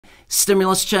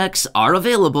Stimulus checks are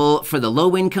available for the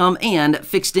low-income and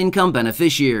fixed-income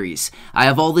beneficiaries. I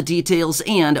have all the details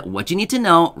and what you need to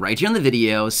know right here in the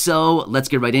video, so let's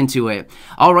get right into it.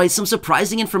 Alright, some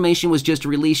surprising information was just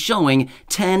released showing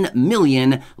 10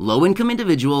 million low-income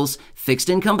individuals,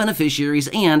 fixed-income beneficiaries,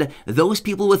 and those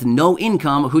people with no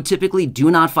income who typically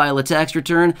do not file a tax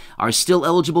return are still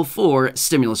eligible for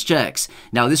stimulus checks.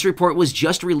 Now, this report was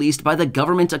just released by the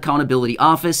Government Accountability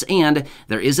Office, and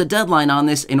there is a deadline on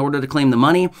this in order to claim the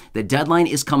money. The deadline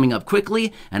is coming up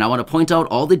quickly, and I want to point out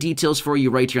all the details for you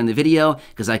right here in the video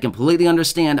because I completely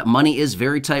understand money is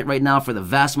very tight right now for the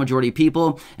vast majority of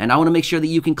people, and I want to make sure that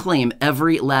you can claim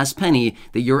every last penny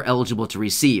that you're eligible to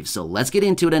receive. So let's get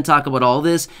into it and talk about all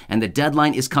this, and the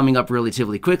deadline is coming up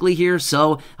relatively quickly here,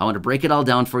 so I want to break it all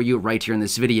down for you right here in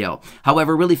this video.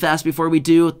 However, really fast before we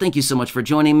do, thank you so much for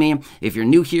joining me. If you're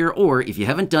new here or if you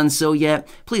haven't done so yet,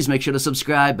 please make sure to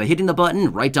subscribe by hitting the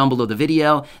button right down below the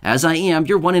video. As I am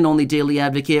your one and only daily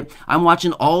advocate, I'm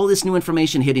watching all this new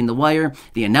information hitting the wire,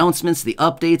 the announcements, the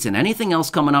updates, and anything else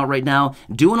coming out right now,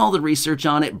 doing all the research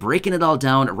on it, breaking it all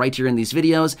down right here in these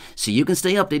videos so you can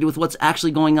stay updated with what's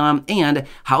actually going on and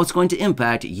how it's going to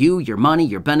impact you, your money,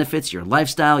 your benefits, your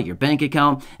lifestyle, your bank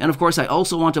account. And of course, I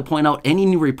also want to point out any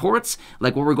new reports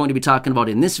like what we're going to be talking about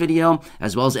in this video,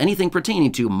 as well as anything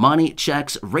pertaining to money,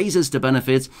 checks, raises to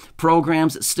benefits,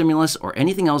 programs, stimulus, or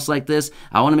anything else like this.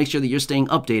 I want to make sure that you're staying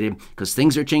updated because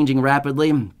things are changing rapidly.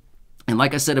 And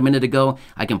like I said a minute ago,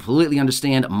 I completely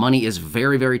understand money is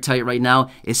very, very tight right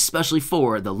now, especially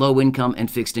for the low-income and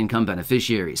fixed-income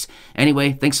beneficiaries.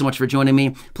 Anyway, thanks so much for joining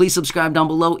me. Please subscribe down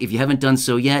below if you haven't done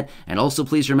so yet. And also,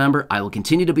 please remember, I will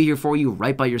continue to be here for you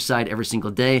right by your side every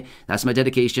single day. That's my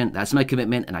dedication, that's my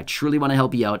commitment, and I truly want to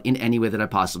help you out in any way that I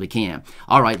possibly can.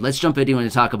 All right, let's jump into it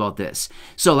and talk about this.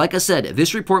 So, like I said,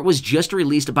 this report was just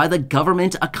released by the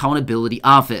Government Accountability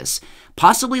Office.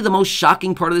 Possibly the most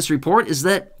shocking part of this report is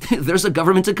that there's a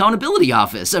Government Accountability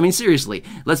Office. I mean, seriously,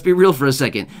 let's be real for a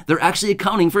second. They're actually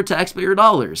accounting for taxpayer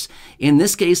dollars. In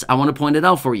this case, I want to point it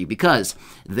out for you because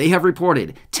they have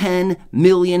reported 10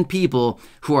 million people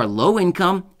who are low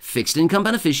income, fixed income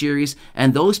beneficiaries,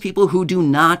 and those people who do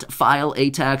not file a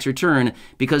tax return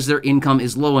because their income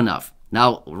is low enough.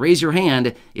 Now, raise your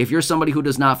hand if you're somebody who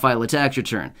does not file a tax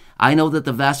return. I know that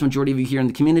the vast majority of you here in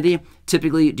the community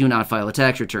typically do not file a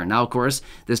tax return. Now, of course,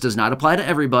 this does not apply to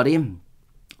everybody.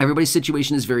 Everybody's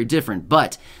situation is very different,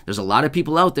 but there's a lot of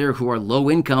people out there who are low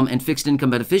income and fixed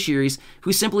income beneficiaries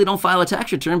who simply don't file a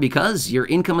tax return because your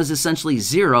income is essentially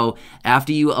zero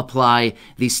after you apply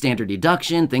the standard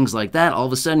deduction, things like that. All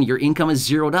of a sudden, your income is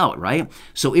zeroed out, right?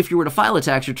 So if you were to file a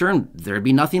tax return, there'd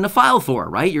be nothing to file for,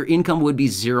 right? Your income would be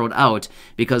zeroed out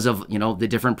because of, the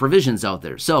different provisions out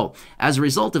there. So as a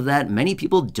result of that, many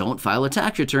people don't file a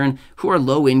tax return who are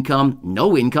low income,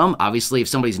 no income. Obviously, if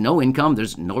somebody's no income,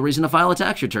 there's no reason to file a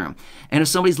tax return. And if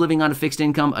somebody's living on a fixed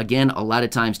income, again, a lot of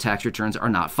times tax returns are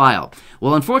not filed.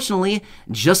 Well, unfortunately,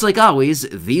 just like always,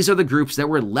 these are the groups that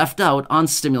were left out on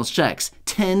stimulus checks.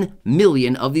 10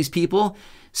 million of these people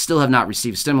still have not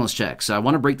received stimulus checks. So I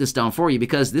want to break this down for you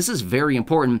because this is very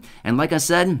important. And like I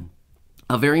said,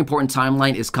 a very important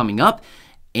timeline is coming up.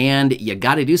 And you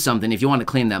got to do something if you want to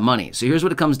claim that money. So here's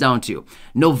what it comes down to.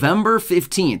 November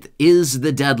 15th is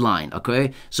the deadline,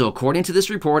 okay? So according to this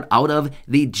report out of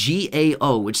the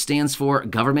GAO, which stands for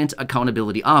Government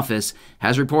Accountability Office,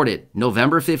 has reported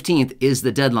November 15th is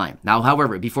the deadline. Now,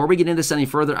 however, before we get into this any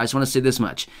further, I just want to say this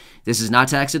much. This is not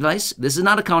tax advice. This is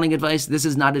not accounting advice. This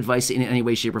is not advice in any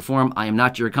way, shape, or form. I am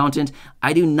not your accountant.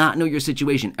 I do not know your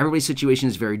situation. Everybody's situation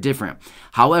is very different.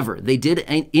 However, they did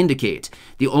indicate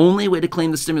the only way to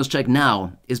claim the stimulus check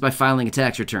now is by filing a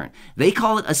tax return. They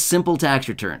call it a simple tax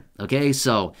return. Okay,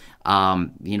 so,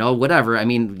 whatever. I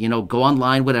mean, go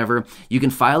online, whatever. You can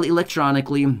file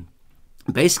electronically.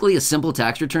 Basically, a simple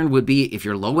tax return would be if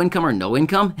you're low income or no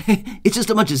income, it's just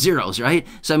a bunch of zeros, right?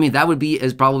 So, I mean, that would be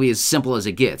probably as simple as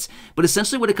it gets. But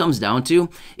essentially what it comes down to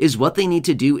is what they need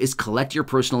to do is collect your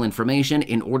personal information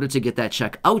in order to get that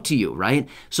check out to you, right?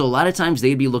 So a lot of times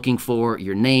they'd be looking for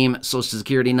your name, social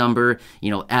security number,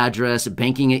 address,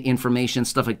 banking information,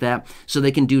 stuff like that, so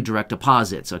they can do direct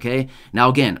deposits, okay? Now,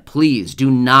 again, please do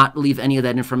not leave any of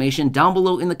that information down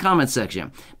below in the comment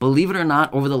section. Believe it or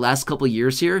not, over the last couple of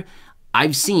years here,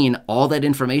 I've seen all that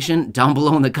information down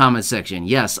below in the comment section.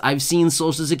 Yes, I've seen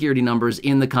social security numbers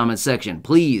in the comment section.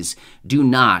 Please do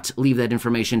not leave that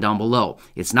information down below.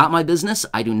 It's not my business.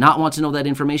 I do not want to know that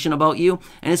information about you,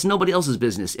 and it's nobody else's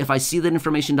business. If I see that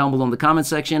information down below in the comment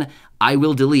section, I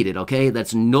will delete it, okay?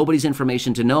 That's nobody's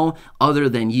information to know other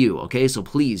than you, okay? So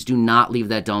please do not leave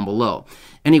that down below.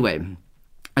 Anyway,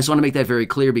 I just want to make that very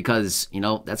clear because,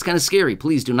 that's kind of scary.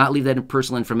 Please do not leave that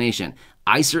personal information.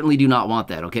 I certainly do not want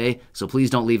that, okay? So please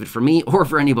don't leave it for me or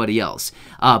for anybody else.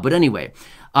 But anyway,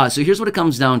 so here's what it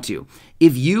comes down to.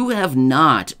 If you have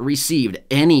not received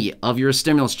any of your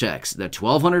stimulus checks, the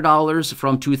 $1,200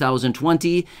 from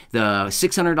 2020, the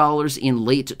 $600 in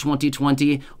late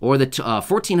 2020, or the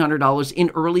 $1,400 in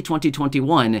early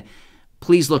 2021,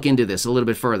 please look into this a little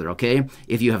bit further, okay?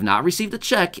 If you have not received a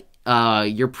check,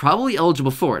 you're probably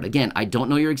eligible for it. Again, I don't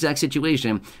know your exact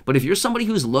situation, but if you're somebody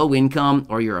who's low income,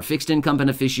 or you're a fixed income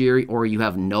beneficiary, or you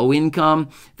have no income,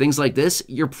 things like this,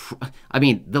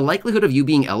 the likelihood of you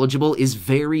being eligible is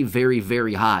very, very,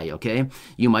 very high, okay?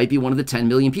 You might be one of the 10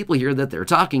 million people here that they're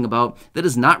talking about that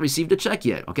has not received a check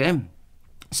yet, okay?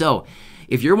 So,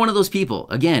 if you're one of those people,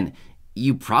 again,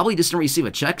 you probably just didn't receive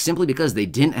a check simply because they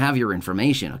didn't have your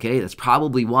information, okay? That's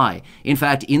probably why. In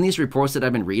fact, in these reports that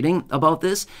I've been reading about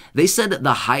this, they said that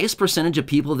the highest percentage of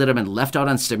people that have been left out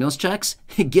on stimulus checks,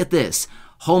 get this,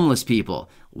 homeless people.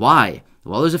 Why?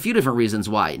 Well, there's a few different reasons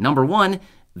why. Number one,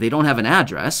 they don't have an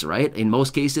address, right? In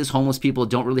most cases, homeless people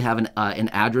don't really have an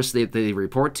address that they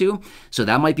report to. So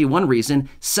that might be one reason.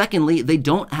 Secondly, they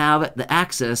don't have the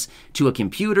access to a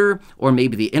computer or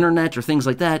maybe the internet or things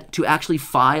like that to actually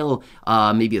file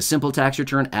maybe a simple tax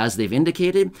return as they've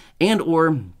indicated, and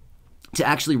or to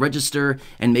actually register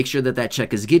and make sure that that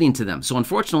check is getting to them. So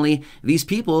unfortunately, these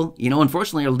people,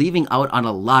 unfortunately are leaving out on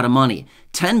a lot of money.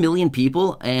 10 million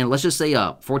people, and let's just say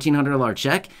a $1,400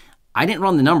 check. I didn't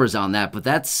run the numbers on that, but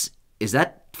is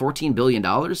that $14 billion?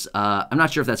 I'm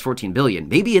not sure if that's $14 billion.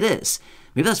 Maybe it is.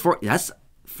 Maybe that's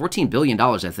 $14 billion,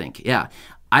 I think. Yeah.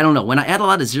 I don't know. When I add a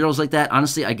lot of zeros like that,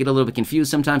 honestly, I get a little bit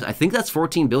confused sometimes. I think that's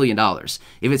 $14 billion.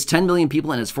 If it's 10 million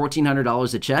people and it's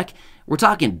 $1,400 a check, we're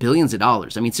talking billions of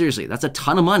dollars. I mean, seriously, that's a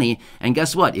ton of money. And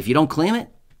guess what? If you don't claim it,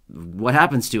 what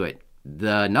happens to it?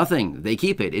 Nothing. They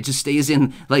keep it. It just stays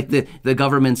in like the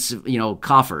government's,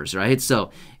 coffers, right?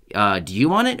 So do you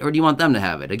want it or do you want them to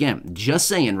have it? Again, just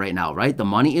saying right now, right? The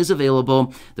money is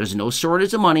available. There's no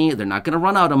shortage of money. They're not going to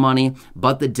run out of money,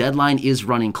 but the deadline is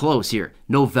running close here.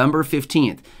 November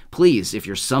 15th. Please, if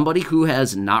you're somebody who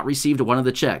has not received one of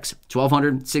the checks,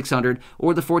 $1,200, $600,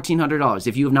 or the $1,400,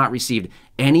 if you have not received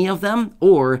any of them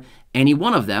or any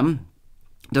one of them,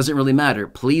 doesn't really matter.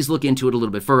 Please look into it a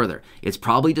little bit further. It's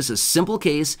probably just a simple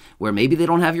case where maybe they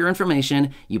don't have your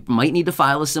information. You might need to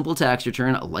file a simple tax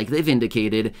return like they've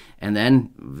indicated, and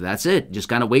then that's it. Just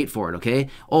kind of wait for it, okay?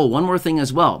 Oh, one more thing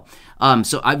as well.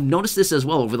 So I've noticed this as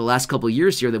well over the last couple of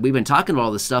years here that we've been talking about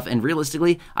all this stuff, and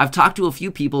realistically, I've talked to a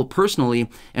few people personally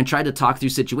and tried to talk through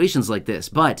situations like this,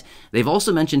 but they've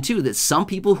also mentioned too that some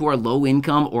people who are low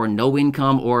income or no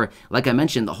income, or like I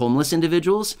mentioned, the homeless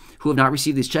individuals who have not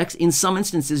received these checks, in some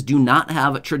instances do not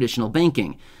have traditional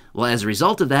banking. Well, as a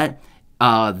result of that,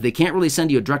 they can't really send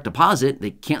you a direct deposit.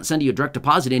 They can't send you a direct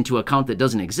deposit into an account that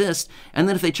doesn't exist. And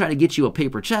then if they try to get you a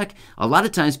paper check, a lot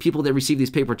of times people that receive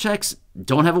these paper checks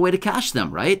don't have a way to cash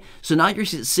them, right? So now you're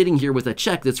sitting here with a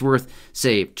check that's worth,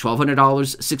 say, $1,200,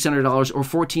 $600, or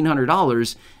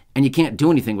 $1,400, and you can't do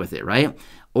anything with it, right?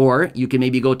 Or you can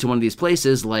maybe go to one of these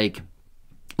places like,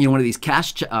 one of these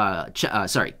check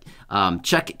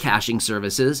cashing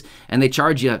services, and they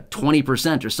charge you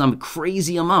 20% or some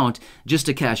crazy amount just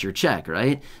to cash your check,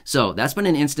 right? So that's been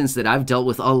an instance that I've dealt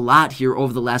with a lot here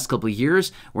over the last couple of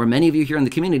years, where many of you here in the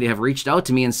community have reached out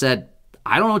to me and said,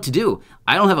 I don't know what to do.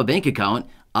 I don't have a bank account.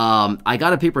 I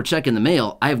got a paper check in the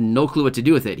mail. I have no clue what to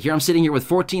do with it. Here I'm sitting here with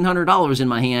 $1,400 in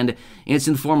my hand, and it's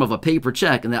in the form of a paper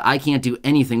check, and that I can't do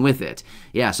anything with it.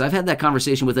 Yeah, so I've had that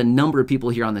conversation with a number of people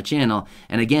here on the channel,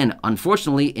 and again,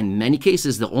 unfortunately, in many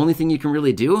cases, the only thing you can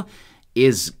really do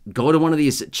is go to one of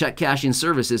these check cashing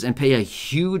services and pay a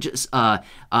huge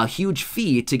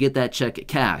fee to get that check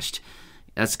cashed.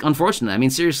 That's unfortunate. I mean,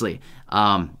 seriously.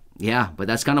 Yeah, but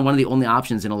that's kind of one of the only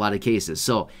options in a lot of cases.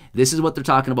 So this is what they're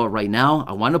talking about right now.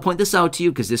 I wanted to point this out to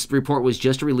you because this report was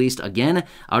just released, again,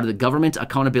 out of the Government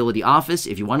Accountability Office.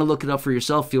 If you want to look it up for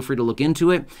yourself, feel free to look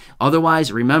into it.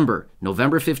 Otherwise, remember,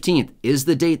 November 15th is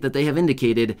the date that they have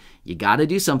indicated. You got to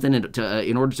do something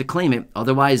in order to claim it.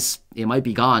 Otherwise, it might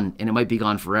be gone, and it might be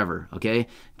gone forever, okay?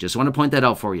 Just want to point that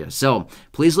out for you. So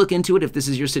please look into it if this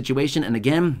is your situation. And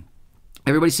again,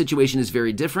 everybody's situation is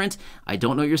very different. I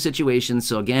don't know your situation,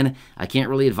 so again, I can't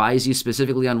really advise you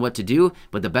specifically on what to do,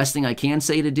 but the best thing I can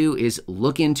say to do is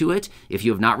look into it. If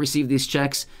you have not received these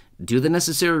checks, do the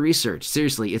necessary research.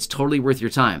 Seriously, it's totally worth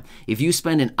your time. If you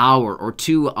spend an hour or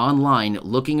two online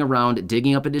looking around,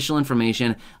 digging up additional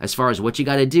information as far as what you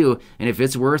got to do, and if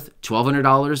it's worth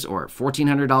 $1,200 or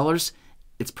 $1,400,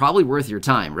 it's probably worth your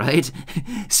time, right?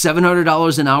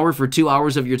 $700 an hour for 2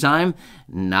 hours of your time?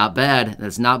 Not bad.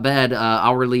 That's not bad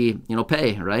hourly,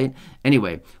 pay, right?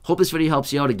 Anyway, hope this video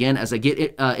helps you out. Again, as I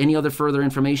get any other further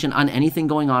information on anything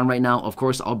going on right now, of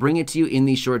course, I'll bring it to you in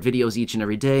these short videos each and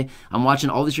every day. I'm watching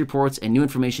all these reports and new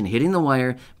information hitting the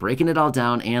wire, breaking it all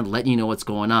down, and letting you know what's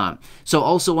going on. So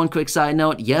also one quick side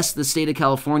note, yes, the state of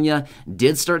California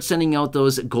did start sending out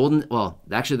those golden, well,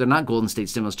 actually they're not golden state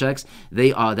stimulus checks.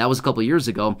 That was a couple of years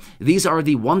ago. These are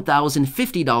the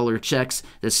 $1,050 checks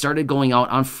that started going out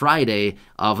on Friday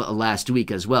of last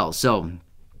week as well. So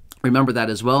remember that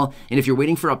as well. And if you're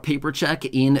waiting for a paper check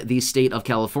in the state of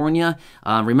California,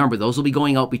 remember those will be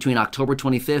going out between October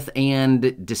 25th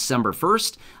and December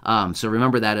 1st. So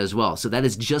remember that as well. So that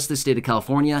is just the state of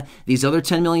California. These other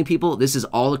 10 million people, this is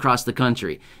all across the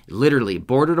country. Literally,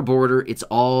 border to border, it's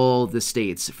all the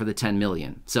states for the 10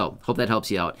 million. So hope that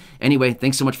helps you out. Anyway,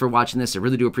 thanks so much for watching this. I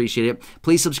really do appreciate it.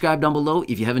 Please subscribe down below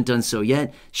if you haven't done so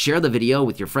yet. Share the video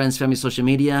with your friends, family, social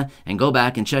media, and go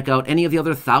back and check out any of the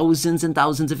other thousands and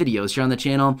thousands of videos here on the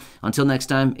channel. Until next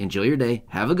time, enjoy your day,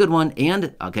 have a good one,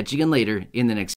 and I'll catch you again later in the next